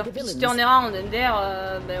back out to your to be piste villains. en around and there.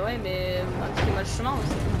 Bah ouais, mais indiquez-moi le chemin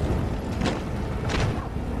aussi.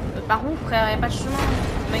 Par où, frère? Y'a pas de chemin.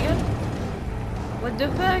 Ma gueule. What the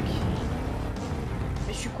fuck?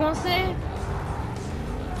 Mais je suis coincé.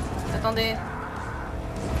 Attendez.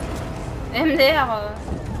 MDR.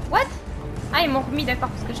 What? Ah, ils m'ont remis, d'accord,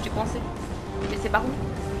 parce que j'étais coincé. Mais c'est par où?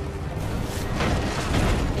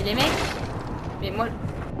 Et les mecs? Mais moi.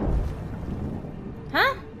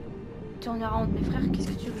 Hein? Tourne around, mes frères, qu'est-ce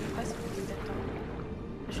que tu veux que je fasse exactement?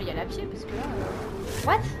 Je vais y aller à pied parce que là.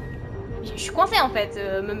 What? Je suis coincé en fait.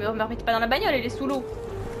 Me remettez pas dans la bagnole, elle est sous l'eau.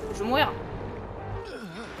 Je vais mourir.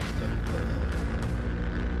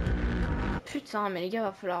 Putain, mais les gars,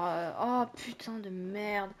 va falloir. Oh putain de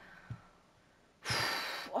merde.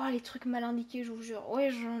 Oh, les trucs mal indiqués, je vous jure. Ouais,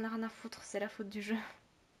 j'en ai rien à foutre, c'est la faute du jeu.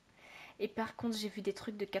 Et par contre, j'ai vu des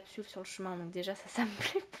trucs de capsules sur le chemin, donc déjà, ça me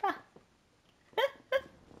plaît pas.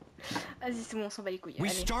 Vas-y, c'est bon, on s'en bat les couilles.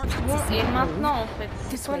 Allez. Bon, et maintenant, en fait, c'est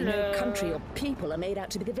This quoi way, no country le. or people are made out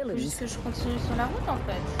to be the villains. Juste que je continue sur la route, en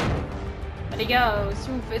fait. Bah, les gars, si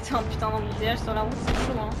vous faites un putain d'embouteillage sur la route, c'est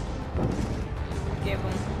chaud, hein. Ok, bon.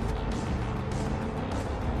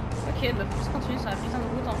 Ok, bah, faut juste continuer sur la putain de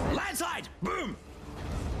route, en fait. Landslide! Boom!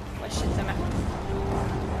 Ouais, shit, sa mère.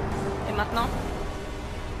 Et maintenant?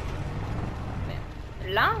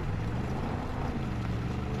 Mais là?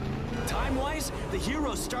 Time-wise, the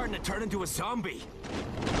hero's starting to turn into a zombie.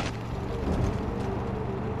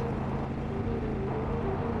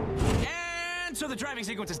 And so the driving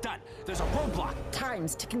sequence is done. There's a roadblock.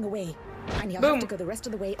 Time's ticking away, and you'll Boom. have to go the rest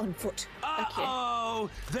of the way on foot. Uh-oh!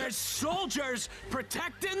 There's soldiers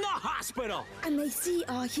protecting the hospital. And they see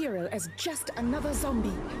our hero as just another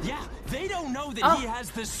zombie. Yeah, they don't know that he has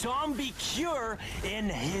the zombie cure in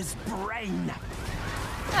his brain.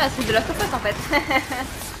 Ah, c'est de la sauce en fait.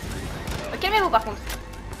 Calmez-vous par contre.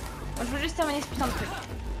 Moi, je veux juste terminer ce putain de truc.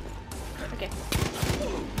 Ok.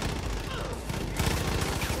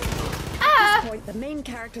 At this point, the main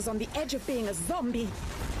character's on the edge of being a zombie.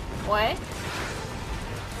 Ouais.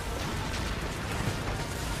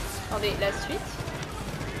 Attendez, la suite.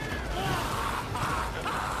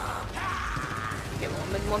 Ok,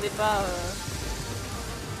 bon, me demandez pas.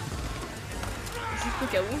 Juste au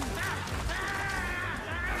cas où.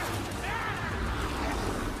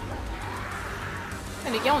 Ah,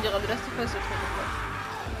 les gars, on dirait de la surface ce truc.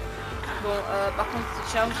 Bon, par contre,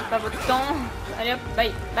 c'est ciao, j'ai pas votre temps. Allez hop,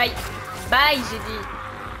 bye, bye, bye, j'ai dit.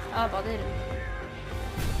 Ah, bordel.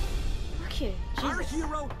 Ok, Our Jesus.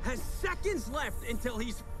 hero has seconds left until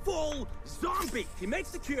he's full zombie. He makes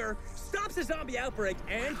the cure, stops the zombie outbreak,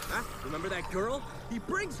 and remember that girl? He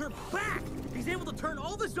brings her back. He's able to turn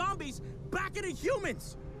all the zombies back into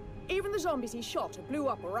humans. Even the zombies he shot or blew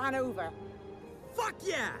up or ran over. Fuck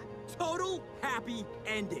yeah! Total happy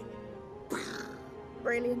ending.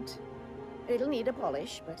 Brilliant. It'll need a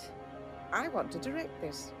polish, but I want to direct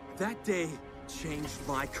this. That day changed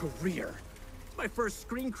my career. My first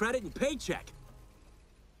screen credit and paycheck.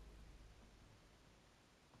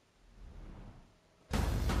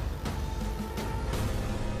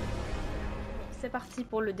 C'est parti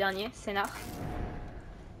pour le dernier scénar.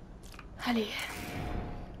 Allez.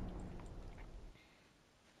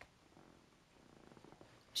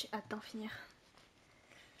 J'ai hâte d'en finir.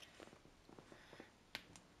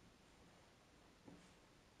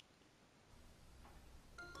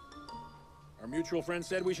 Our mutual friend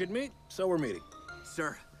said we should meet, so we're meeting.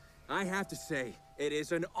 Sir, I have to say, it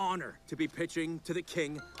is an honor to be pitching to the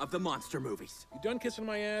king of the monster movies. You done kissing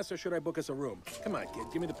my ass, or should I book us a room? Come on, kid,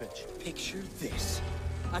 give me the pitch. Picture this.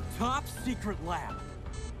 A top secret lab.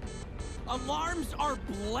 Alarms are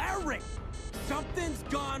blaring. Something's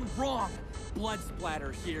gone wrong. Blood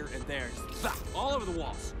splatter here and there. All over the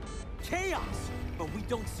walls. Chaos. But we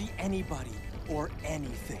don't see anybody or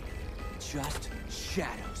anything. Just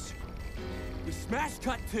shadows. We smash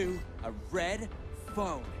cut to a red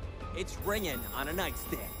phone. It's ringing on a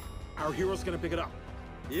nightstand. Our hero's gonna pick it up.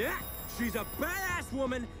 Yeah, she's a badass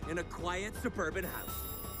woman in a quiet suburban house.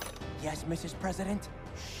 Yes, Mrs. President?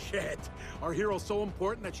 Shit. Our hero's so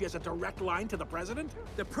important that she has a direct line to the president?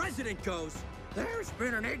 The president goes, "There's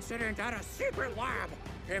been an incident at a secret lab.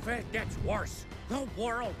 If it gets worse, the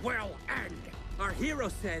world will end." Our hero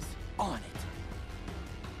says, "On it."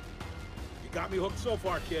 You got me hooked so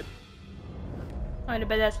far, kid. Oh, elle est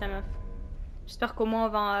badass la meuf. J'espère qu'au moins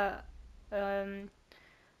on va...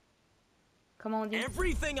 comment on dit?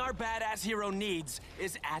 Everything our badass hero needs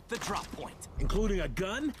is at the drop point. Including a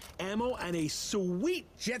gun, ammo, and a sweet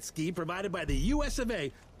jet ski provided by the US of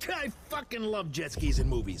A. I fucking love jet skis in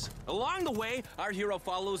movies. Along the way, our hero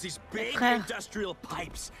follows these big Frère. industrial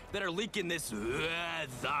pipes that are leaking this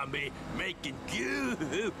zombie making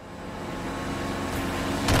goo.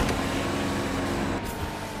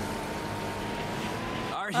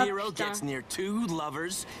 Our hero putain. gets near two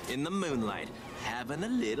lovers in the moonlight, having a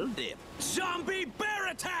little dip. Zombie bear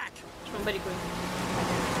attack! Je m'en bats les couilles.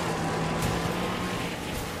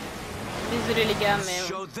 Désolé les gars, mais...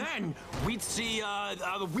 So then, we'd see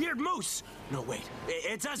a weird moose. No, wait,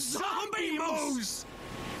 it's a zombie moose!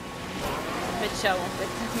 Mais ciao en fait.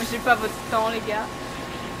 Moi j'ai pas votre temps les gars.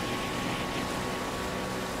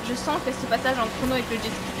 Je sens que ce passage en chrono avec le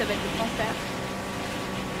jet ski ça va être le cancer.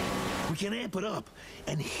 We can amp it up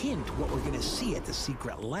and hint what we're gonna see at the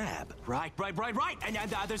secret lab. Right. And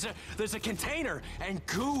there's a container, and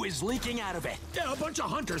goo is leaking out of it. Yeah, a bunch of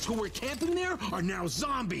hunters who were camping there are now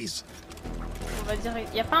zombies. On va dire,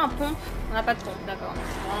 il n'y a pas un pompe. On n'a pas de pompe, d'accord.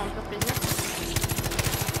 Vraiment un peu plaisir.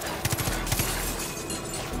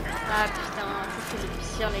 Ah putain, ça c'est le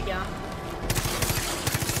pire les gars.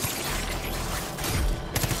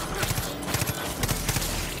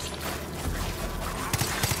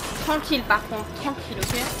 Tranquille par contre, tranquille,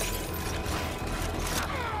 ok?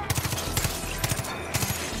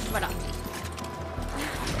 Voilà.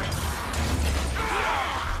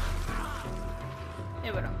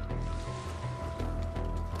 Et voilà.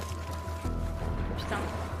 Putain.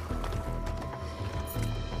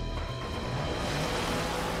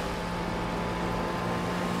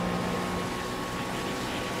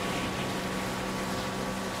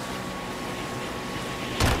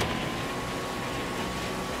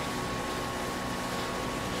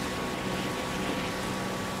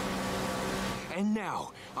 And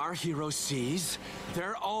now, our hero sees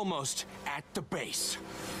they're almost at the base.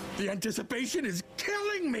 The anticipation is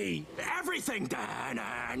killing me. Everything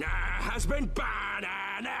has been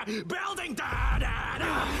building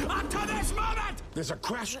up to this moment! There's a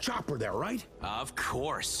crashed chopper there, right? Of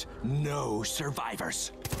course, no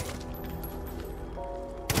survivors.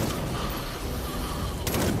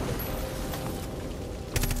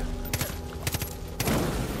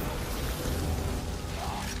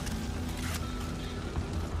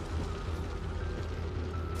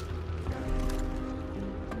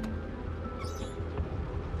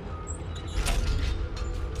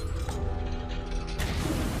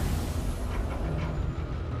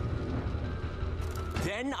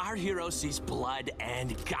 Then our hero sees blood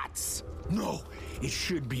and guts. No, it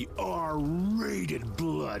should be R-rated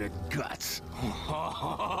blood and guts.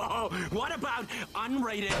 What about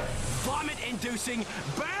unrated, vomit-inducing,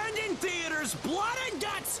 banned in theaters, blood and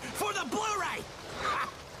guts for the Blu-ray?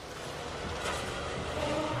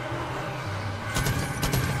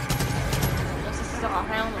 Bon, ça sert à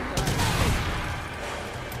rien donc...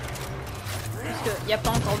 Parce qu'il n'y a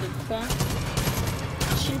pas encore de point.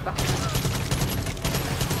 Chill par contre.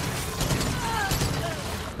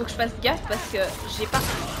 Faut que je fasse gaffe parce que j'ai pas...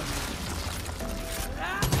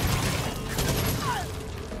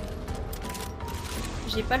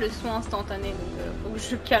 j'ai pas le soin instantané, donc faut que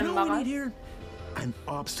je calme ma race. An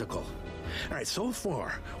obstacle. All right, so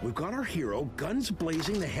far, we've got our hero, guns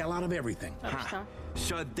blazing the hell out of everything. Oh putain.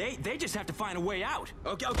 So they just have to find a way out.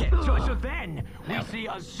 Okay. So then we see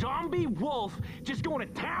a zombie wolf just going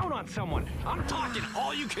to town on someone. I'm talking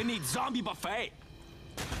all-you-can-eat zombie buffet.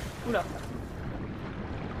 Oula.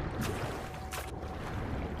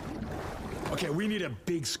 Okay, we need a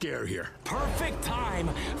big scare here. Perfect time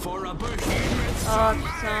for a behemoth. Oh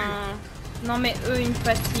putain. Non mais eux ils me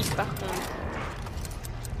fatiguent par contre.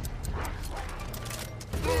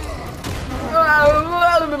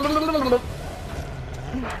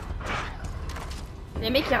 Les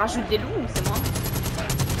mecs ils rajoutent des loups ou c'est moi?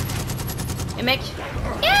 Les mecs.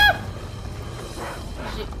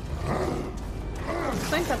 J'ai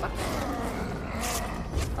soigne ça par contre.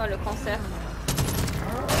 Oh le cancer.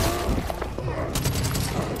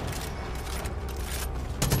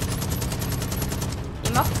 Il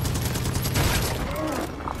est mort.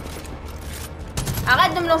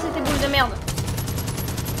 Arrête de me lancer tes boules de merde.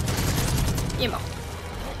 Il est mort.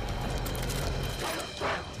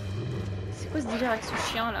 C'est quoi ce délire avec ce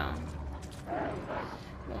chien là?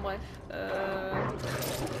 Bon bref. Ah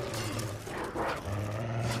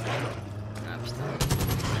putain.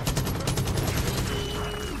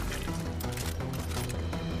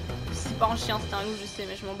 C'est pas un chien, c'est un loup, je sais,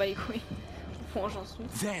 mais je m'en bats les couilles. J'en suis.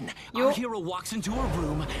 Then our hero walks into a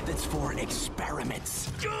room that's for experiments.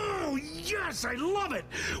 Oh, yes, I love it.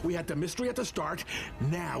 We had the mystery at the start.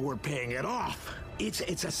 Now we're paying it off.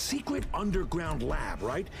 It's a secret underground lab,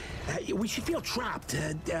 right? We should feel trapped.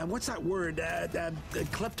 What's that word?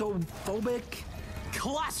 Kleptophobic?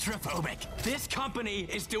 Claustrophobic. This company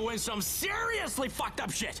is doing some seriously fucked up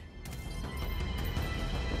shit.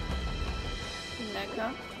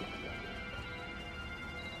 D'accord.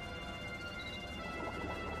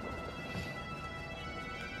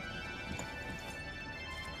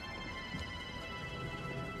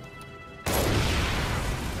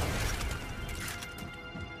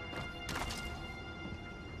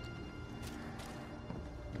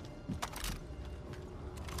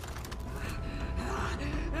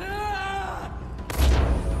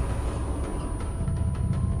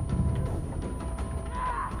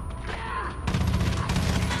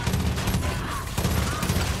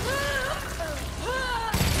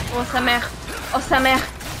 Oh sa mère. Oh sa mère.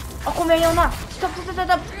 Oh combien il y en a. Stop.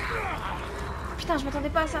 Putain je m'attendais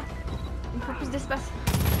pas à ça. Il me faut plus d'espace.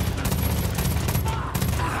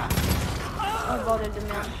 Oh bordel de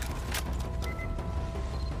merde.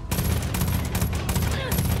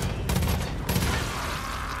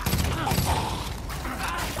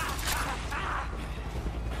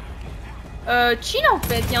 Chill en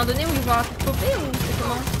fait. Il y a un donné où ils vont arrêter de popper ou c'est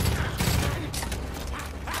comment?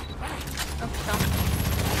 Oh putain.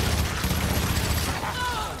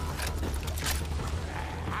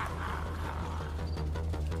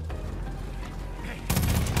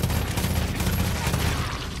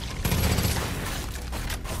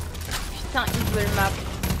 Putain, ils veulent map.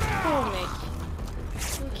 Oh mec.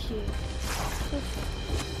 Ok.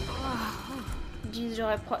 Jeez,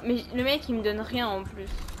 j'aurais mais le mec il me donne rien en plus.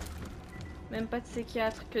 Même pas de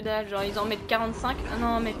C4, que dalle. Genre ils en mettent 45. Ah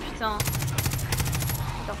non mais putain.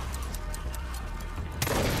 Attends.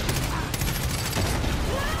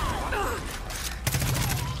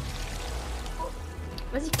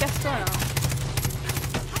 Vas-y casse-toi là.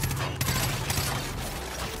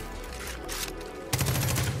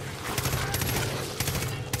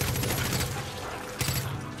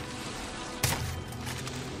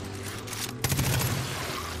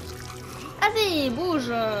 Vas-y,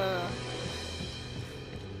 bouge.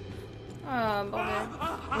 Ah, bordel.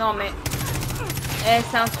 Non, mais... Eh,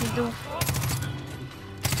 c'est un truc de ouf.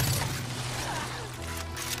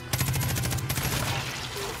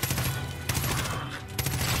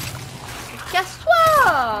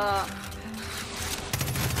 Casse-toi.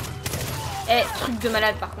 Eh, truc de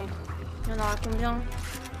malade, par contre. Il y en aura combien?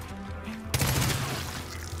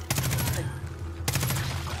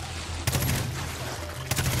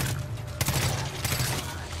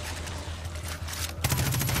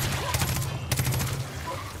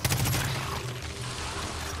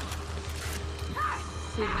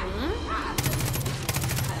 C'est bon.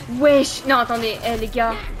 Wesh. Non, attendez. Eh, les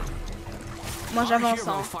gars. Moi, j'avance,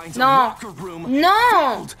 hein. Non.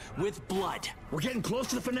 Non. We're getting close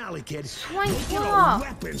to the finale, kid. Soigne-toi.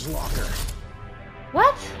 Weapons locker.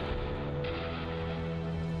 What?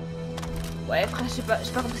 Ouais, frère, j'ai pas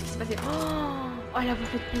compris ce qui s'est passé. Oh, là, vous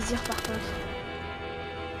faites plaisir, par contre.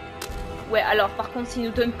 Ouais, alors, par contre, s'ils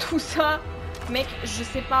nous donnent tout ça, mec, je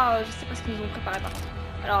sais pas ce qu'ils nous ont préparé, par contre.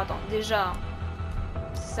 Alors, attends, déjà...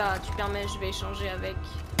 ça, tu permets, je vais échanger avec...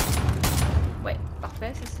 Ouais,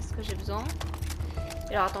 parfait, ça c'est ce que j'ai besoin.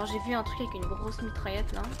 Et alors attends, j'ai vu un truc avec une grosse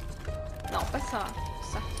mitraillette là. Non, pas ça,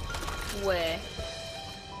 ça. Ouais.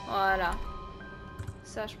 Voilà.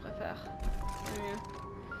 Ça je préfère. C'est mieux.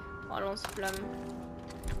 Oh, lance-flamme.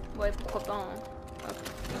 Ouais, pourquoi pas, hein. Hop.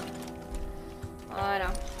 Voilà.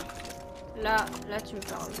 Là tu me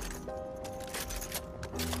parles.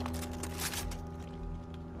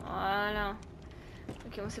 Voilà.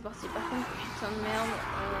 Ok, bon c'est parti. Par contre, putain de merde,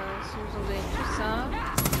 si nous ont donné tout ça.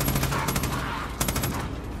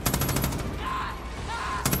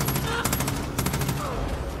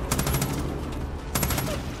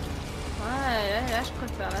 Ouais, là je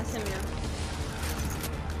préfère, là c'est mieux.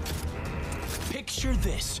 Picture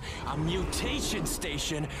this, a mutation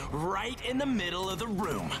station right in the middle of the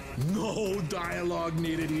room. No dialogue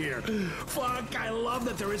needed here. Fuck, I love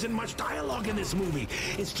that there isn't much dialogue in this movie.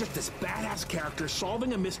 It's just this badass character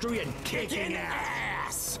solving a mystery and kicking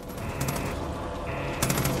ass.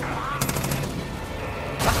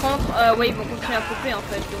 Par contre, ouais, ils vont continuer à popper en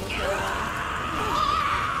fait, donc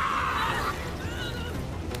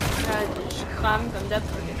là, je crame comme d'hab.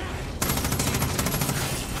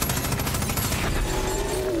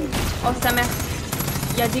 Oh sa mère,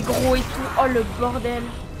 il y a des gros et tout, oh le bordel.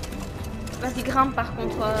 Vas-y grimpe par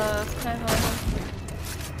contre frère.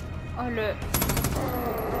 Oh le...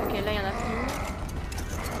 Ok là il y en a plus.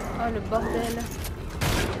 Oh le bordel.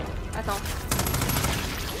 Attends.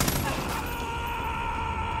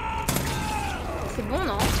 C'est bon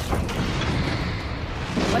non?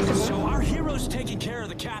 Ouais c'est bon. So our hero's taking care of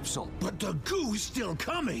the capsule. But the goo's still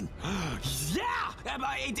coming. Yeah! I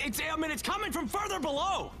mean, it's coming from further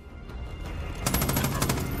below.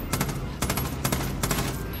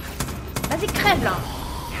 Vas-y crève là.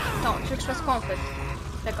 Attends, tu veux que je fasse quoi en fait?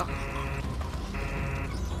 D'accord.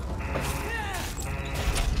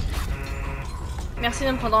 Merci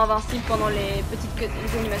de me prendre invincible pendant les petites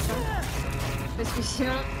les animations. Parce que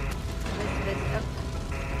sinon... Vas-y, hop.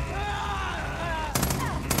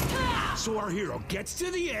 So our hero gets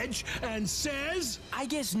to the edge and says... I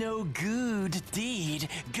guess no good deed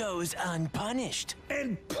goes unpunished.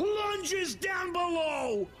 And plunges down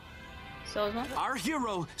below! Sérieusement? Our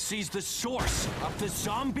hero sees the source of the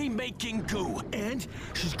zombie-making goo. And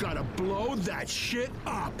she's gotta blow that shit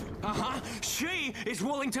up. Uh-huh. She is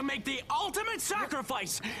willing to make the ultimate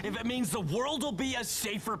sacrifice if it means the world will be a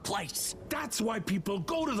safer place. That's why people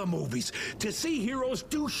go to the movies, to see heroes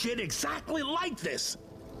do shit exactly like this.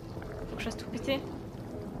 Faut que je fasse tout péter.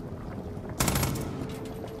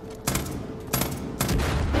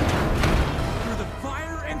 Through the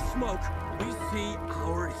fire and smoke, we see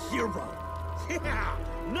our hero. Yeah,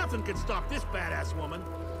 nothing can stop this badass woman.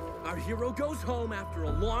 Our hero goes home after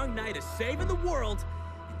a long night of saving the world,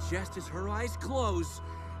 and just as her eyes close,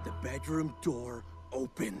 the bedroom door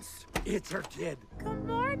opens. It's her kid. Good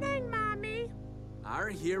morning, Mommy. Our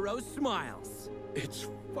hero smiles. It's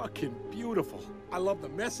fucking beautiful. I love the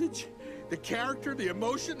message, the character, the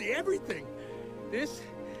emotion, the everything. This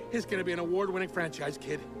is gonna be an award-winning franchise,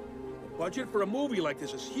 kid. The budget for a movie like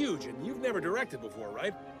this is huge, and you've never directed before,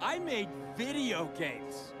 right? I made video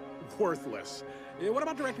games. Worthless. What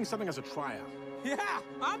about directing something as a tryout? Yeah,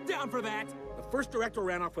 I'm down for that. The first director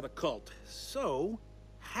ran off with a cult. So,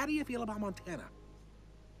 how do you feel about Montana?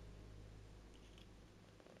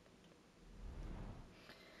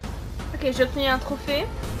 Ok, j'ai obtenu un trophée.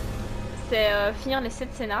 C'est finir les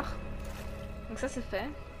 7 scénars. Donc ça c'est fait.